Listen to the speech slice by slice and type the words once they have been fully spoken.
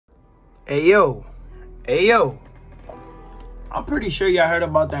Hey yo, I'm pretty sure y'all heard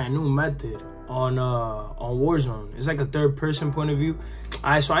about that new method on Warzone. It's like a third person point of view.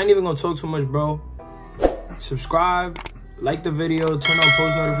 Alright, so I ain't even gonna talk too much, bro. Subscribe, like the video, turn on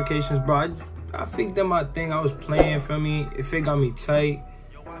post notifications, bro. I faked them my thing. I was playing, feel me? It fake got me tight.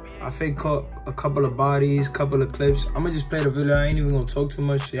 I fake caught a couple of bodies, couple of clips. I'm gonna just play the video. I ain't even gonna talk too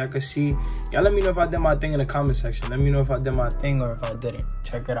much so y'all can see. Y'all let me know if I did my thing in the comment section. Let me know if I did my thing or if I didn't.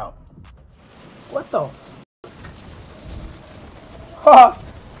 Check it out. What the f? I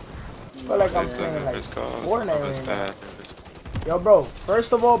feel like I'm playing like Fortnite right now. Yo, bro,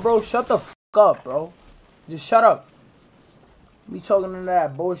 first of all, bro, shut the f up, bro. Just shut up. Me talking into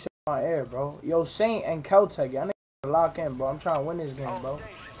that bullshit on air, bro. Yo, Saint and Tctekk, y'all niggas lock in, bro. I'm trying to win this game, bro.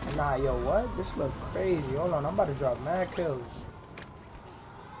 Nah, yo, what? This look crazy. Hold on, I'm about to drop mad kills.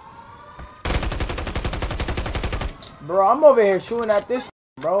 Bro, I'm over here shooting at this,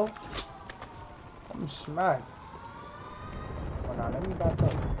 bro. I'm smacked. Hold on, let me back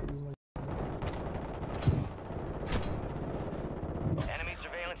up. Enemy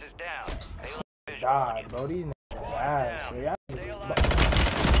surveillance is down. God, bro, these niggas ass.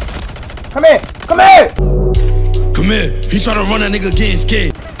 Come here! Come here! Come here. He try to run a nigga getting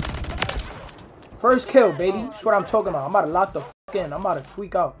scared. First kill, baby. That's what I'm talking about. I'm about to lock the f in. I'm about to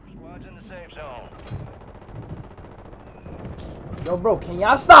tweak out. Squad's in the safe zone. Yo, bro, can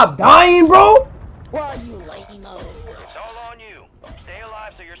y'all stop dying, bro? Why are you lame-o? It's all on you. Stay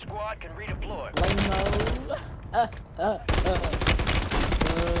alive so your squad can redeploy. Lame-o.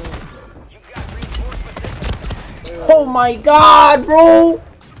 You got reinforcements. Oh my god, bro! Oh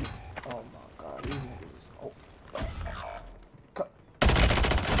my god, these niggas. Oh.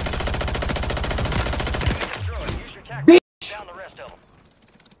 Use your tactics to down the rest of them.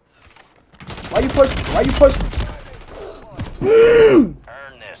 Why you push me? Why you push me? Earn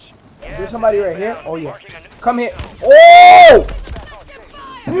this. There's somebody right here. Oh yeah. Come here. Oh!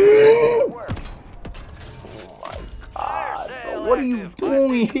 Oh my god, bro. What are you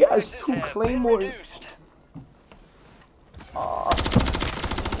doing? He has 2 claymores.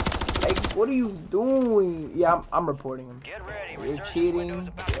 Like, what are you doing? Yeah, I'm reporting him. Get ready. You're cheating.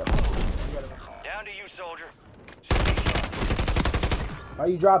 Down to you, soldier. Why are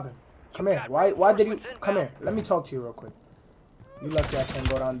you dropping? Come here. Why did you come here? Let me talk to you real quick. You lucky I can't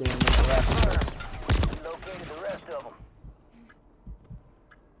go down there and make a rap. Located the rest of them.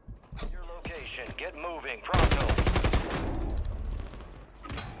 Your location. Get moving. Pronto.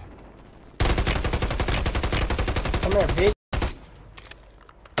 Come here, bitch.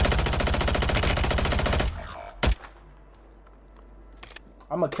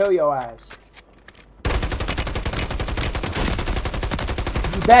 I'ma kill your ass.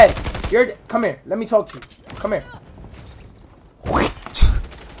 You dead. You're dead. Come here. Let me talk to you. Come here.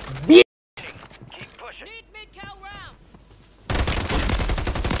 Bitch. Keep pushing.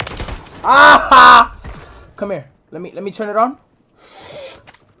 Aha! Come here. Let me turn it on.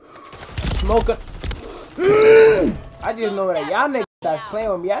 Smoke it. I just know that y'all niggas that's playing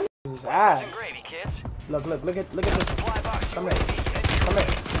with me. Y'all niggas is ass. Gravy, kids. Look at this. Come here.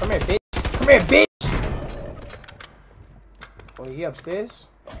 Come here, bitch. Come here, bitch. Oh, he upstairs?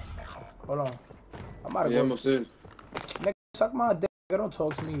 Hold on. I'm about to go. Upstairs. Nigga, suck my dick. Don't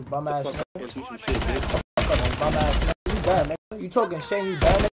talk to me, you bum ass nigga. Yes, you some shit, bitch. Bum ass nigga. You bad, nigga. You talking shit, you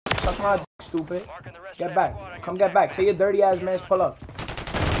bad, nigga. Suck my dick, stupid. Get back. Come get back. Tell your dirty ass mans pull up.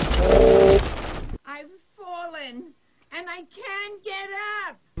 I've fallen and I can't get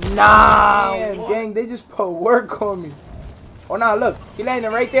up. Nah, damn, gang, they just put work on me. Oh, nah, look. He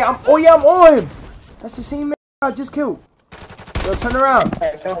landing right there. Oh, yeah, I'm on him. That's the same man I just killed. Yo, turn around.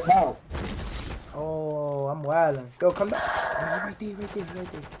 Oh, I'm wildin'. Yo, come back. Oh, right there.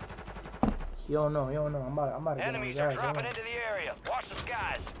 He don't know. I'm about to get him. Enemies are dropping into the area. Watch the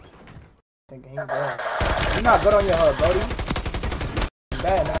skies. Thinking he good. You're not good on your hood, buddy.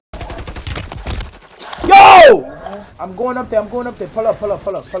 Bad, man. Yo! I'm going up there. Pull up.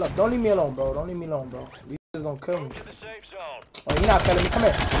 Don't leave me alone, bro. You just gonna kill me. To the safe zone. Oh, you're not killing me.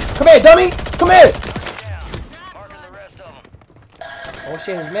 Come here, dummy. Come here. Marking the rest of them. Oh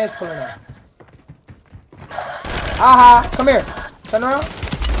shit, his man's pulling up. Aha, come here. Turn around.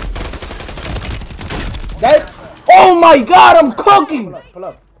 That. Oh my God, I'm cooking. Pull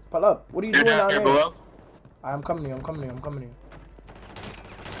up. What are you doing down there? I'm coming to you.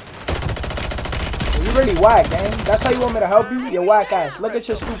 You really whack, gang. That's how you want me to help you? You're whack ass. Look at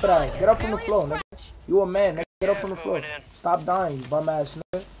your stupid ass. Get up from the floor, nigga. You a man, nigga. Get up from the floor. Stop dying, you bum ass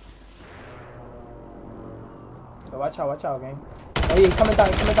nigga. So watch out, gang. Oh yeah, he coming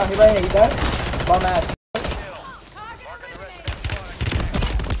down. He right here. He dead? Bum ass nigga.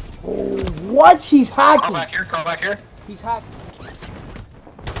 Oh. What? He's hacking. Come back here. Come back here. He's hacking.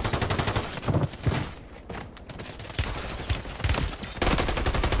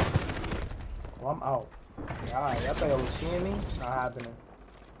 Well, I'm out. Alright, y'all thought y'all was seeing me? Not happening.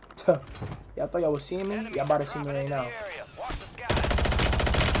 Y'all thought y'all was seeing me? Y'all about to see me right now. Oh,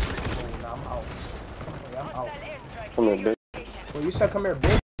 nah, I'm out. Yeah, I'm out. Come here, bitch. Well, you said come here,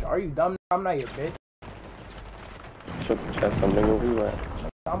 bitch. Are you dumb? I'm not your bitch. Shut the chest up, nigga. Where you at?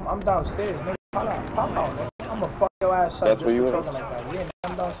 I'm downstairs, nigga. Pop out, nigga. I'ma fuck your ass up That's just where you for at? talking like that. Yeah,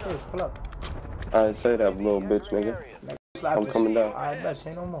 I'm downstairs. Pull up. I say that, little bitch, nigga. I'm coming down. Alright, bet.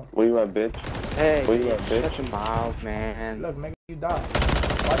 Say no more. Where you at, bitch? Hey, Where you at, bitch? shut your mouth, man. Look, nigga, you died.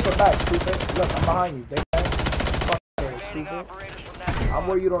 Watch your back, stupid. Look, I'm behind you, dick ass. Fuck there, stupid. I'm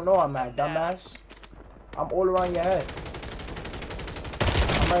where you don't know I'm at, dumbass. I'm all around your head.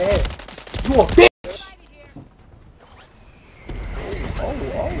 I'm right here. You a bitch!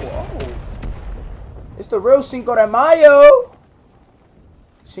 Oh. It's the real 5 de Mayo.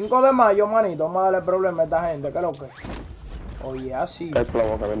 5 de Mayo, manito. Vamos a darle problema a esta gente. ¿Qué es lo que? Oh, yeah, I see you. Hey,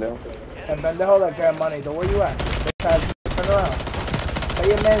 Klubo, coming down. El pendejo de que, manito. Where you at? Bitch ass, turn around. Tell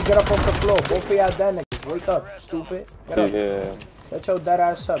your man get up off the floor. Both of y'all dead niggas. Wake up, stupid. Get up. Yeah. Set your dead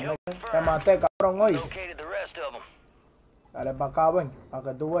ass up, nigga. Te maté, cabrón, hoy. Dale pa' acá, ven. Pa'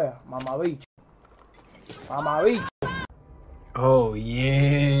 que tú veas. Mamabicho. Mamabicho. Oh,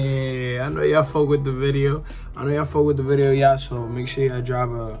 yeah. I know y'all fuck with the video. Y'all. So make sure y'all drop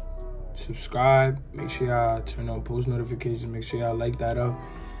a subscribe. Make sure y'all turn on post notifications. Make sure y'all like that up.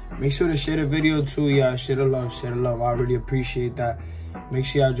 Make sure to share the video too, y'all. Share the love. I really appreciate that. Make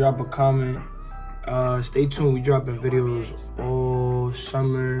sure y'all drop a comment. Stay tuned. We dropping videos all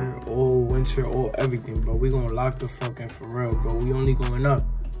summer, all winter, all everything. But we gonna lock the fucking for real, bro. We only going up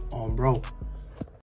on bro.